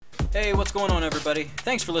Hey, what's going on, everybody?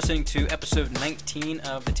 Thanks for listening to episode 19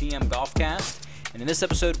 of the TM Golfcast. And in this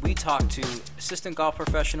episode, we talk to assistant golf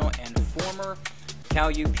professional and former Cal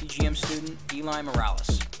U PGM student Eli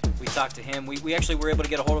Morales. We talked to him. We actually were able to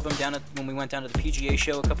get a hold of him when we went down to the PGA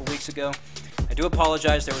show a couple weeks ago. I do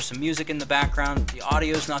apologize. There was some music in the background. The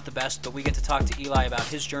audio's not the best, but we get to talk to Eli about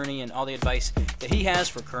his journey and all the advice that he has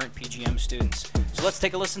for current PGM students. So let's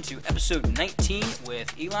take a listen to episode 19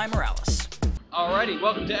 with Eli Morales. Alrighty,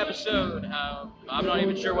 welcome to episode, I'm not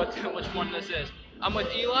even sure which one this is. I'm with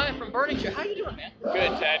Eli from Burning Share. How you doing, man?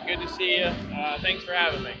 Good, Ted. Good to see you. Thanks for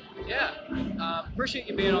having me. Yeah, appreciate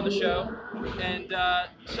you being on the show. And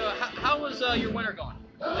so how was your winter going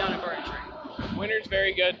down in Burning Share? Winter's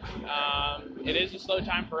very good. It is a slow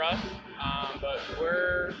time for us, but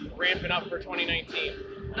we're ramping up for 2019.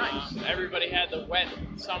 Nice. Everybody had the wet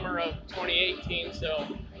summer of 2018, so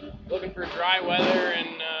looking for dry weather and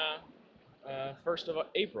 1st of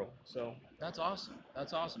April. So That's awesome.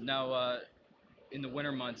 That's awesome. Now, in the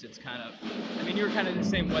winter months, it's kind of, I mean, you're kind of in the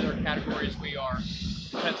same weather category as we are.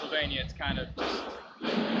 In Pennsylvania, it's kind of just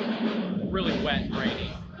really wet and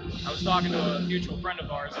rainy. I was talking to a mutual friend of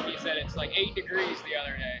ours, and he said it's like 8 degrees the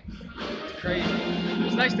other day. It's crazy.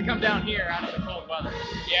 It's nice to come down here out of the cold weather.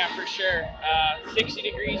 yeah, for sure. 60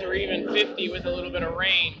 degrees or even 50 with a little bit of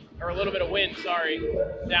rain, or a little bit of wind,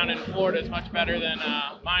 down in Florida is much better than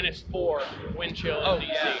 -4 wind chill in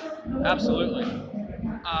DC. Yeah, absolutely.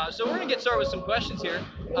 So we're going to get started with some questions here.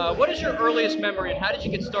 What is your earliest memory, and how did you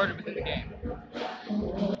get started within the game?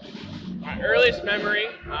 My earliest memory,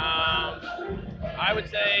 I would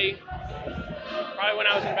say probably when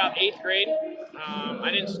I was in about 8th grade. I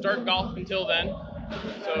didn't start golf until then,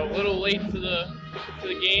 so a little late to the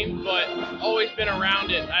game, but always been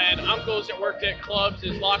around it. I had uncles that worked at clubs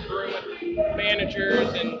as locker room with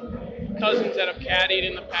managers and cousins that have caddied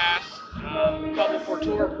in the past, a couple for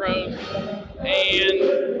tour pros, and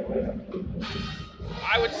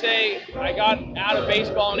I would say I got out of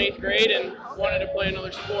baseball in 8th grade and wanted to play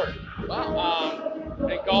another sport. Wow.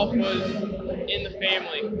 And golf was in the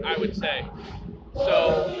family, I would say.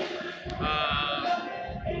 So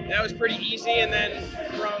that was pretty easy. And then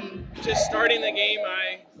from just starting the game,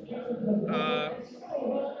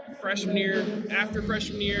 after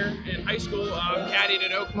freshman year in high school, caddied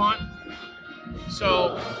at Oakmont.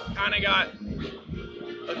 So kind of got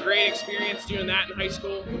a great experience doing that in high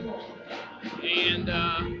school. And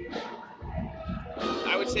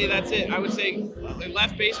I would say that's it. I would say I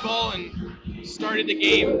left baseball and started the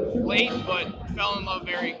game late, but fell in love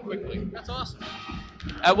very quickly. That's awesome.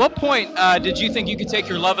 At what point did you think you could take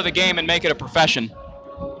your love of the game and make it a profession?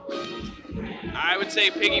 I would say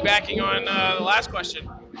piggybacking on the last question,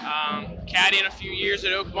 caddying a few years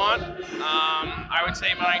at Oakmont. I would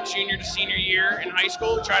say my junior to senior year in high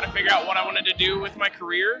school, try to figure out what I wanted to do with my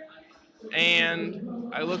career.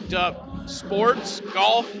 And I looked up sports,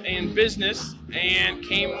 golf, and business, and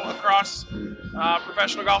came across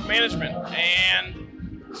professional golf management,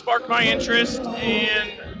 and sparked my interest,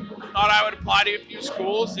 and thought I would apply to a few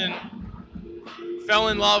schools, and fell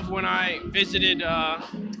in love when I visited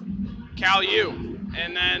Cal U.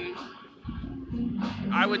 And then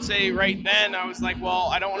I would say right then I was like,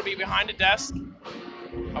 well, I don't want to be behind a desk.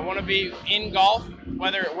 I want to be in golf,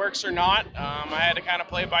 whether it works or not. I had to kind of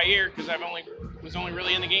play it by ear because was only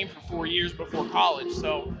really in the game for 4 years before college.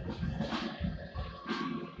 So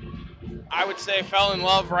I would say I fell in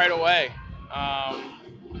love right away.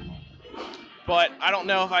 But I don't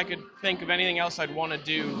know if I could think of anything else I'd want to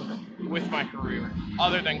do with my career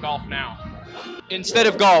other than golf now. Instead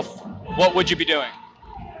of golf, what would you be doing?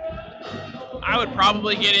 I would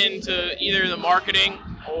probably get into either the marketing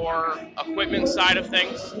or equipment side of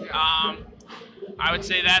things. I would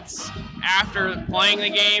say that's after playing the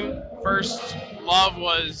game. First love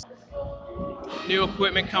was new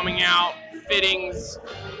equipment coming out, fittings,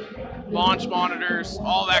 launch monitors,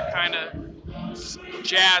 all that kind of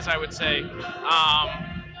jazz, I would say.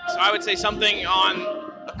 So I would say something on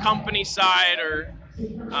a company side, or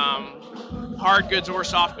hard goods or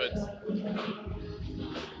soft goods.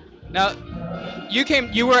 Now,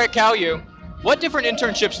 you were at Cal U. What different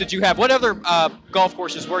internships did you have? What other golf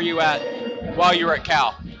courses were you at while you were at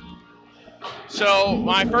Cal? So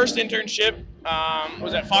my first internship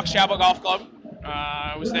was at Fox Chapel Golf Club.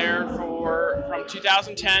 I was there from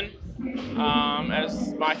 2010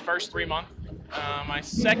 as my first 3 months. My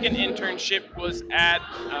second internship was at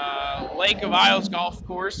Lake of Isles Golf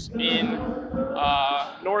Course in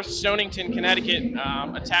North Stonington, Connecticut,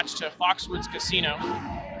 attached to Foxwoods Casino.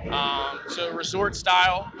 So resort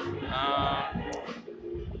style.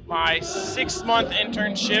 My 6-month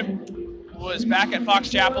internship was back at Fox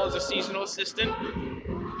Chapel as a seasonal assistant.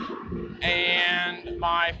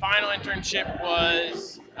 my final internship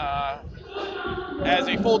was as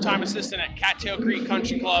a full-time assistant at Cattail Creek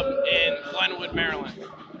Country Club in Glenwood, Maryland.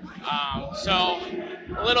 So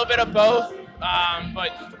a little bit of both,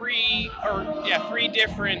 but three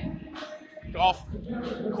different golf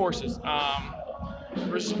courses,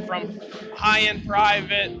 from high-end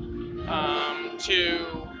private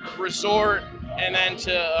to resort, and then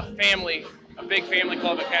to a big family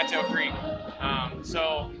club at Cattail Creek.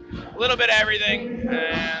 So a little bit of everything,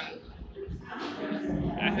 and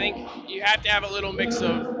I think you have to have a little mix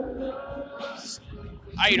of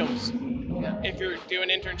items if you're doing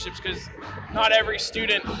internships, because not every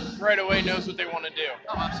student right away knows what they want to do.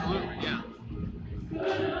 Oh, absolutely, yeah.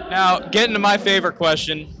 Now, getting to my favorite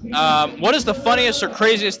question, what is the funniest or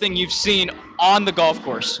craziest thing you've seen on the golf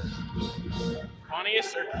course?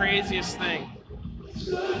 Funniest or craziest thing?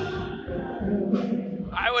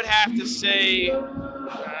 I would have to say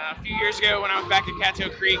a few years ago when I was back at Cattail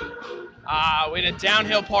Creek, we had a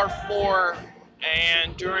downhill par 4,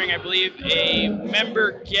 and during, I believe, a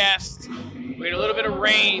member guest, we had a little bit of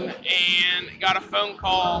rain and got a phone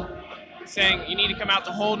call saying you need to come out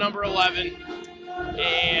to hole number 11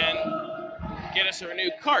 and get us a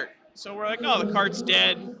new cart. So we're like, oh, the cart's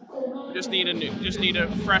dead. We just need a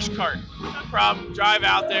fresh cart. No problem. Drive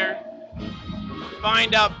out there.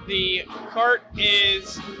 Find out the cart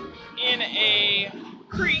is in a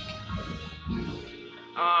creek.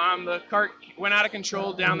 The cart went out of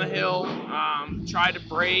control down the hill. Tried to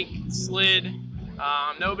brake, slid.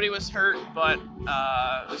 Nobody was hurt, but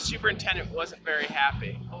the superintendent wasn't very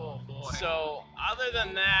happy. Oh boy. So other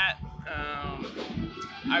than that,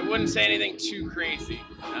 I wouldn't say anything too crazy.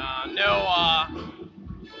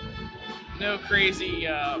 No crazy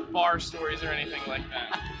bar stories or anything like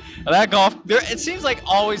that. It seems like it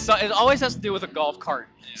always has to do with a golf cart.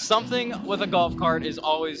 Yeah. Something with a golf cart is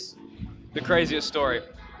always the craziest story.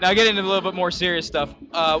 Now, getting into a little bit more serious stuff,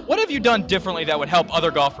 what have you done differently that would help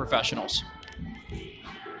other golf professionals?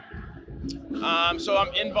 So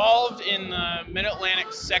I'm involved in the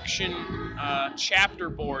Mid-Atlantic section chapter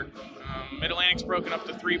board. Mid-Atlantic's broken up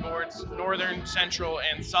to 3 boards: Northern, Central,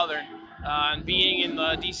 and Southern. And being in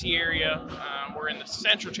the DC area, we're in the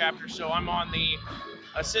Central chapter, so I'm on the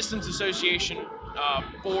Assistants Association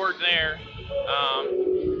board there.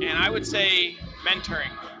 And I would say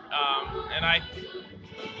mentoring. And I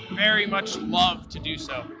very much love to do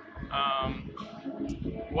so.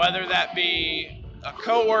 Whether that be a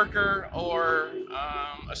coworker or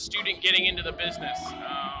a student getting into the business.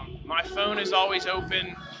 My phone is always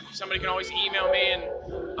open. Somebody can always email me, and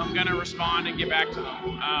I'm going to respond and get back to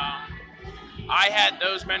them. I had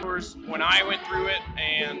those mentors when I went through it,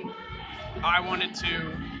 and I wanted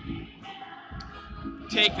to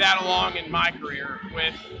take that along in my career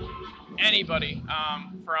with anybody,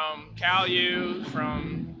 from Cal U,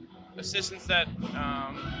 from assistants that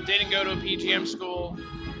didn't go to a PGM school,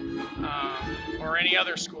 or any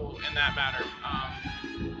other school in that matter.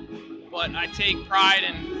 But I take pride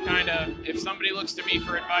in kind of, if somebody looks to me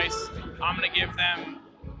for advice, I'm going to give them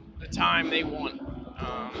the time they want.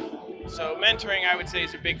 So mentoring, I would say,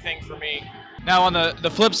 is a big thing for me. Now, on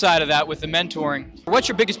the flip side of that, with the mentoring, what's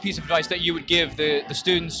your biggest piece of advice that you would give the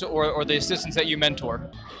students or the assistants that you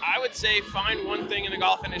mentor? I would say find one thing in the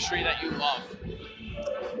golf industry that you love.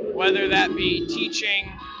 Whether that be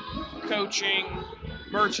teaching, coaching,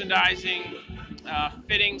 merchandising,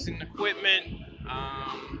 fittings and equipment,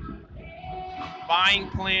 buying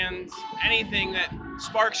plans, anything that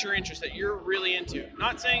sparks your interest, that you're really into.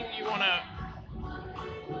 Not saying you want to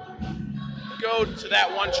go to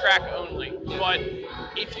that one track only, but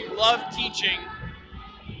if you love teaching,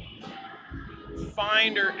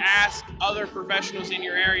 find or ask other professionals in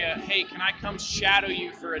your area, hey, can I come shadow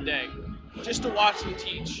you for a day just to watch them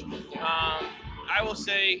teach? I will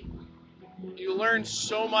say you learn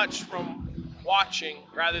so much from watching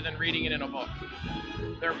rather than reading it in a book.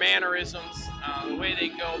 Their mannerisms, the way they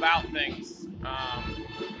go about things.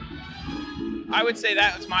 I would say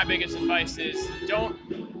that's my biggest advice is don't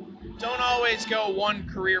always go one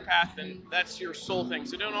career path and that's your sole thing.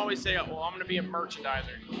 So don't always say, well, I'm going to be a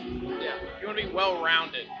merchandiser. Yeah, you want to be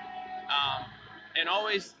well-rounded. And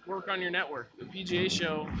always work on your network. The PGA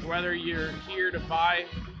show, whether you're here to buy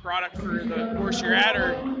product for the course you're at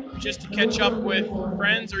or just to catch up with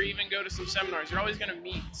friends or even go to some seminars, you're always going to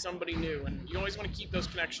meet somebody new, and you always want to keep those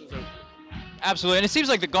connections open. Absolutely, and it seems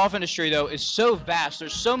like the golf industry, though, is so vast.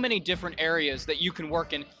 There's so many different areas that you can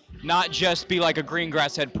work in, not just be like a green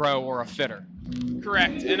grass head pro or a fitter.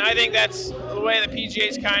 Correct, and I think that's the way the PGA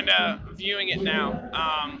is kind of viewing it now.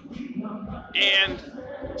 And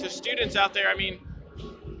to students out there, I mean,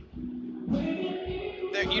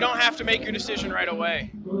 you don't have to make your decision right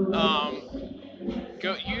away.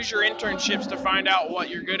 Go use your internships to find out what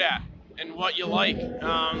you're good at and what you like.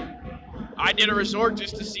 I did a resort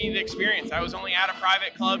just to see the experience. I was only at a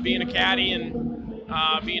private club being a caddy and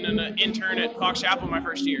being an intern at Fox Chapel my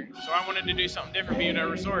first year. So I wanted to do something different being at a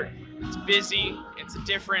resort. It's busy, it's a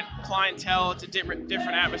different clientele, it's a different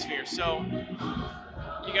atmosphere. So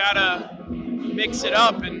you gotta mix it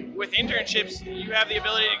up, and with internships, you have the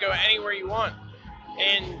ability to go anywhere you want,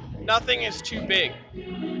 and nothing is too big.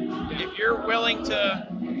 If you're willing to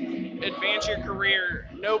advance your career,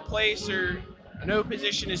 no place or no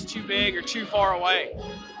position is too big or too far away.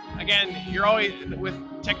 Again, you're always, with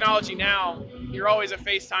technology now, you're always a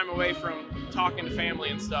FaceTime away from talking to family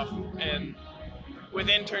and stuff. And with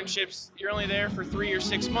internships, you're only there for 3 or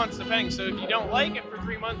 6 months, depending. So if you don't like it for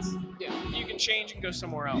 3 months, you can change and go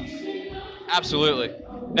somewhere else. Absolutely.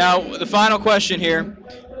 Now, the final question here.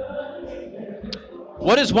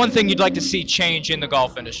 What is one thing you'd like to see change in the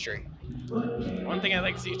golf industry? One thing I'd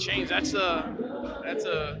like to see change, that's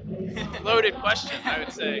a loaded question, I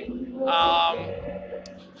would say.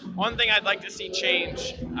 One thing I'd like to see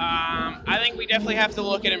change, I think we definitely have to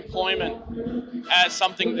look at employment as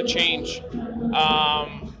something to change.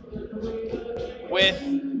 With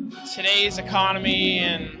today's economy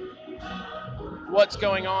and what's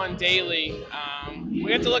going on daily,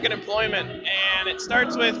 we have to look at employment, and it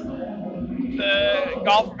starts with the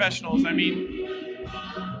golf professionals. I mean,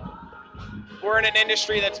 we're in an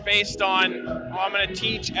industry that's based on, well, I'm going to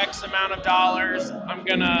teach X amount of dollars, I'm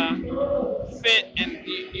going to fit and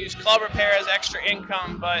use club repair as extra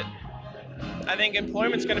income, but I think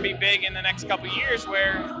employment's going to be big in the next couple of years,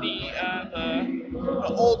 where the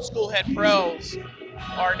old school head pros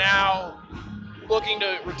are now looking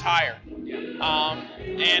to retire.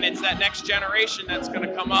 And it's that next generation that's going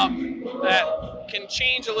to come up that can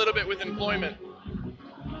change a little bit with employment.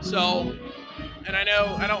 So, and I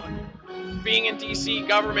don't, being in DC,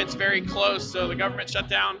 government's very close, so the government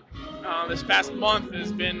shutdown this past month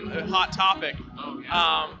has been a hot topic.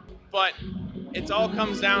 But it all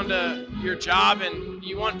comes down to your job, and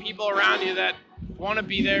you want people around you that want to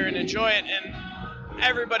be there and enjoy it, and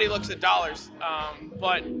everybody looks at dollars.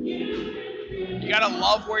 But you got to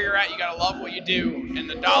love where you're at, you got to love what you do, and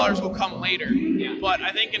the dollars will come later. But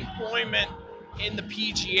I think employment in the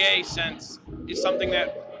PGA sense is something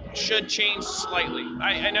that should change slightly.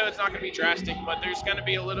 I know it's not going to be drastic, but there's going to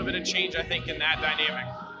be a little bit of change, I think, in that dynamic.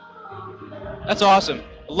 That's awesome.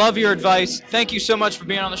 Love your advice. Thank you so much for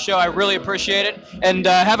being on the show. I really appreciate it. And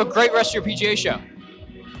have a great rest of your PGA show.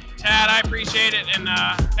 Tad, I appreciate it, and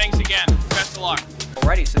thanks again. Best of luck.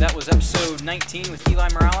 Alrighty, so that was episode 19 with Eli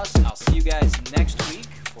Morales. I'll see you guys next week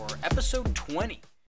for episode 20.